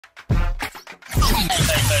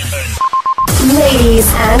Ladies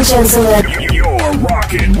and gentlemen, you're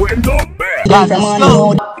rocking with the best.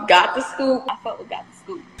 Got the scoop. I fuck with Got the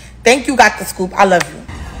Scoop. Thank you, Got the Scoop. I love you.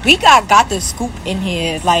 We got the scoop in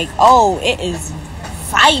here. Like, oh, it is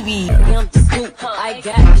vibey. I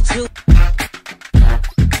got the scoop.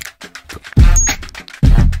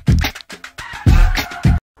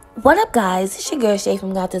 What up, guys? It's your girl Shay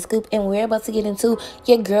from Got the Scoop, and we're about to get into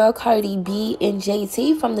your girl Cardi B and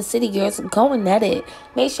JT from the City Girls going at it.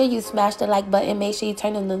 Make sure you smash the like button. Make sure you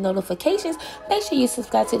turn on the notifications. Make sure you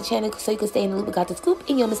subscribe to the channel so you can stay in the loop with Got the Scoop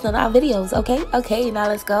and you'll miss none of our videos, okay? Okay, now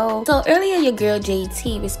let's go. So earlier, your girl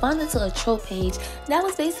JT responded to a troll page that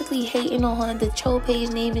was basically hating on her. The troll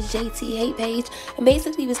page name is JT Hate Page, and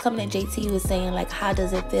basically was coming at JT, was saying like, how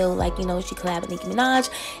does it feel like, you know, she collabed with Nicki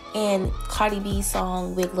Minaj and Cardi B's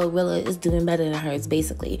song with Glorilla is doing better than hers,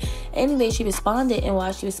 basically. Anyway, she responded, and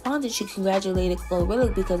while she responded, she congratulated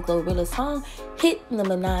Glorilla because Glorilla's song hit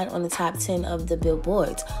number 9 on the top 10 of the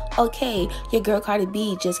billboards. Okay, your girl Cardi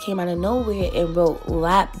B just came out of nowhere and wrote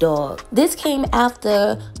lapdog. This came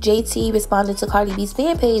after JT responded to Cardi B's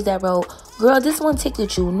fan page that wrote, girl, this one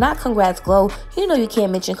tickled you. Not congrats, Glow. You know you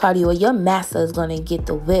can't mention Cardi or your master is gonna get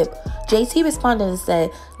the whip. JT responded and said,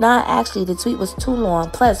 nah, actually, the tweet was too long.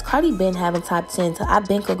 Plus, Cardi been having top 10, so I've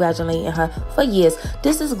been congratulating her for years.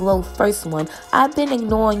 This is Glow's first one. I've been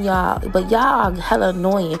ignoring y'all, but y'all are hella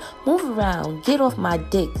annoying. Move around. Get off my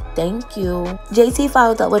dick. Thank you. JT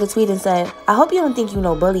followed up with a tweet and said, I hope you don't think you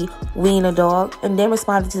know bully, wiener dog. And then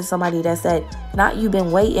responded to somebody that said, not you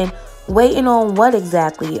been waiting. Waiting on what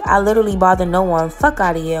exactly? I literally bother no one. Fuck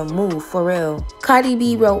out of here. Move, for real. Cardi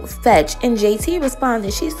B wrote fetch, and JT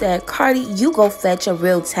responded. She said, Cardi, you go fetch a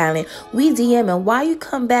real talent. We DMing. Why you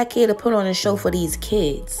come back here to put on a show for these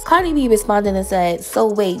kids? Cardi B responded and said,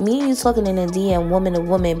 so wait, me and you talking in a DM woman to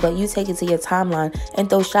woman, but you take it to your timeline and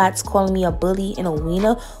throw shots calling me a bully and a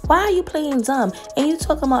wiener? Why are you playing dumb? And you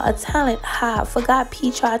talking about a talent? Ha, forgot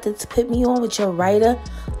P tried to put me on with your writer?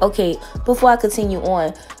 Okay, before I continue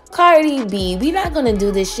on, Cardi B, we not gonna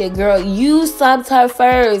do this shit, girl. You subbed her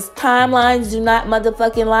first. Timelines do not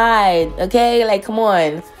motherfucking lie, okay? Like, come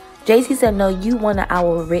on. JT said, no, you want an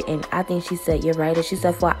hour written. I think she said, you're right. She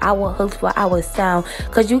said, for our hooks, for our sound,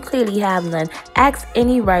 because you clearly have none. Ask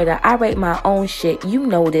any writer. I write my own shit. You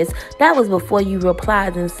know this. That was before you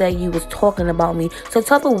replied and said you was talking about me. So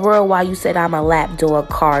tell the world why you said I'm a lapdog,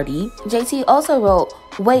 Cardi. JT also wrote,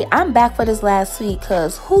 wait, I'm back for this last week,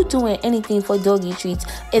 cause who doing anything for doggy treats?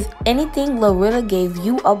 If anything, Glorilla gave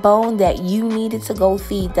you a bone that you needed to go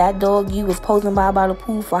feed that dog you was posing by the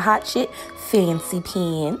pool for hot shit, fancy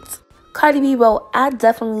pants. Cardi B wrote, I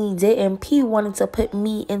definitely didn't. P wanted to put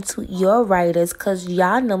me into your writers because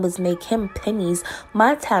y'all numbers make him pennies.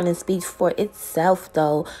 My talent speaks for itself,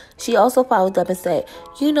 though. She also followed up and said,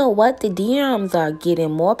 you know what? The DMs are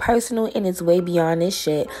getting more personal and it's way beyond this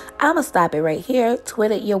shit. I'ma stop it right here.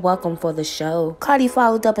 Twitter, you're welcome for the show. Cardi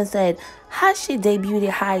followed up and said, hot shit debuted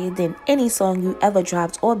higher than any song you ever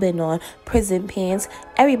dropped or been on. Prison Pants.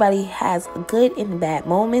 Everybody has good and bad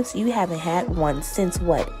moments. You haven't had one since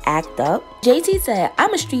what? Act Up. JT said,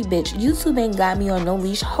 I'm a street bitch. YouTube ain't got me on no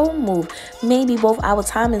leash. Home move. Maybe both our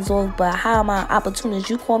time is off, but how am I opportunist?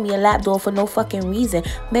 You call me a lapdog for no fucking reason.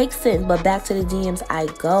 Makes sense, but back to the DMs I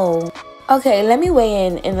go. Okay, let me weigh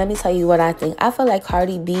in and let me tell you what I think. I feel like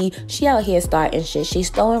Cardi B, she out here starting shit. She's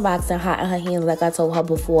throwing rocks and hot in her hands like I told her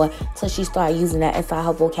before, so she started using that inside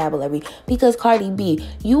her vocabulary. Because Cardi B,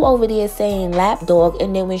 you over there saying lapdog,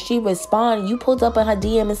 and then when she responded, you pulled up in her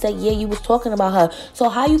DM and said, yeah, you was talking about her. So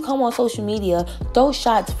how you come on social media, throw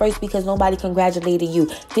shots first because nobody congratulated you?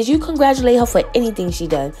 Did you congratulate her for anything she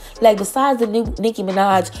done? Like, besides the new Nicki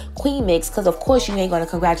Minaj Queen mix, because of course you ain't gonna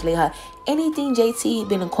congratulate her. Anything JT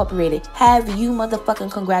been incorporated, have you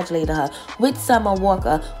motherfucking congratulated her? With Summer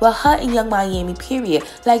Walker, with her and Young Miami, period.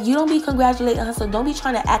 Like, you don't be congratulating her, so don't be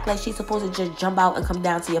trying to act like she's supposed to just jump out and come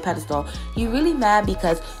down to your pedestal. You really mad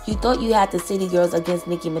because you thought you had the City Girls against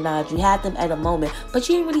Nicki Minaj. You had them at a moment, but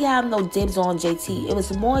you didn't really have no dibs on JT. It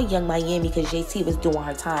was more Young Miami because JT was doing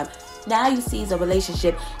her time. Now you see it's a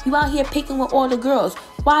relationship. You out here picking with all the girls.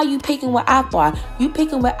 Why are you picking with Akbar? You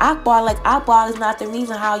picking with Akbar like Akbar is not the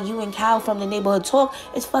reason how you and Cal from the neighborhood talk.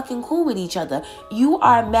 It's fucking cool with each other. You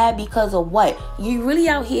are mad because of what? You really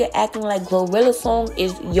out here acting like Glorilla's song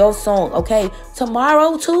is your song, okay?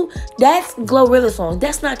 Tomorrow too, that's Glorilla's song.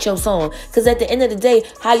 That's not your song. Because at the end of the day,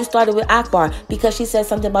 how you started with Akbar? Because she said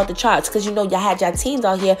something about the charts. Because you know y'all had your teens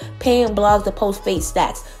out here paying blogs to post fake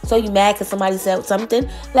stacks. So you mad because somebody said something?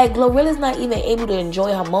 Like, Glorilla's not even able to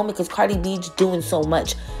enjoy her moment because Cardi B's doing so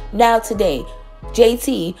much. Now today,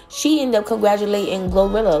 JT, she ended up congratulating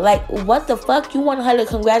Glorilla. Like, what the fuck? You want her to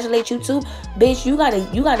congratulate you too? Bitch, you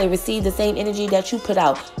gotta receive the same energy that you put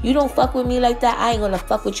out. You don't fuck with me like that, I ain't gonna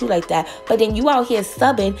fuck with you like that. But then you out here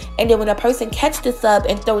subbing, and then when a person catch the sub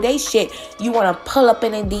and throw their shit, you wanna pull up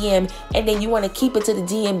in a DM, and then you wanna keep it to the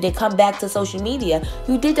DM, then come back to social media.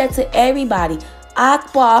 You did that to everybody.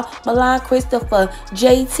 Akbar, Milan Christopher,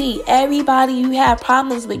 JT, everybody you have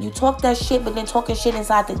problems with. You talk that shit, but then talking shit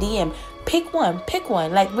inside the DM. Pick one.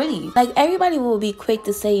 Like, really. Like, everybody will be quick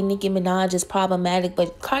to say Nicki Minaj is problematic,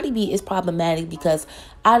 but Cardi B is problematic because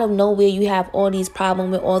out of nowhere you have all these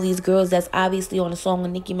problems with all these girls that's obviously on a song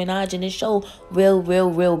with Nicki Minaj, and it show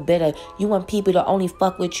real bitter. You want people to only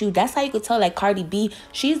fuck with you. That's how you could tell, like, Cardi B,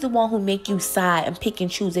 she's the one who make you sigh and pick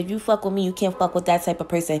and choose. If you fuck with me, you can't fuck with that type of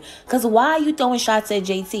person. Because why are you throwing shots at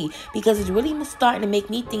JT? Because it's really starting to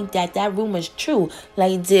make me think that that rumor's true.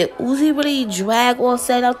 Like, did Uzi really drag or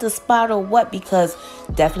set out the spot or what? Because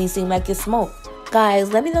definitely seemed like it's smoke.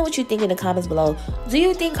 Guys, let me know what you think in the comments below. Do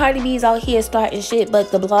you think Cardi B is out here starting shit,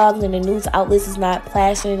 but the blogs and the news outlets is not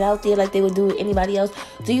plashing it out there like they would do with anybody else?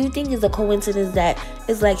 Do you think it's a coincidence that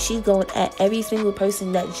it's like she's going at every single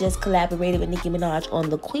person that just collaborated with Nicki Minaj on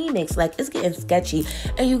the Queen Mix? Like, it's getting sketchy.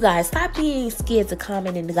 And you guys, stop being scared to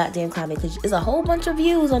comment in the goddamn comment, because it's a whole bunch of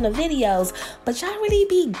views on the videos, but y'all really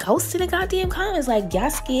be ghosting the goddamn comments. Like, y'all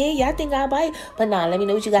scared? Y'all think I bite? But nah, let me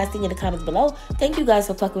know what you guys think in the comments below. Thank you guys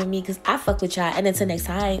for fucking with me, because I fuck with y'all. And until next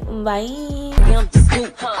time, bye.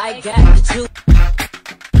 I got the truth.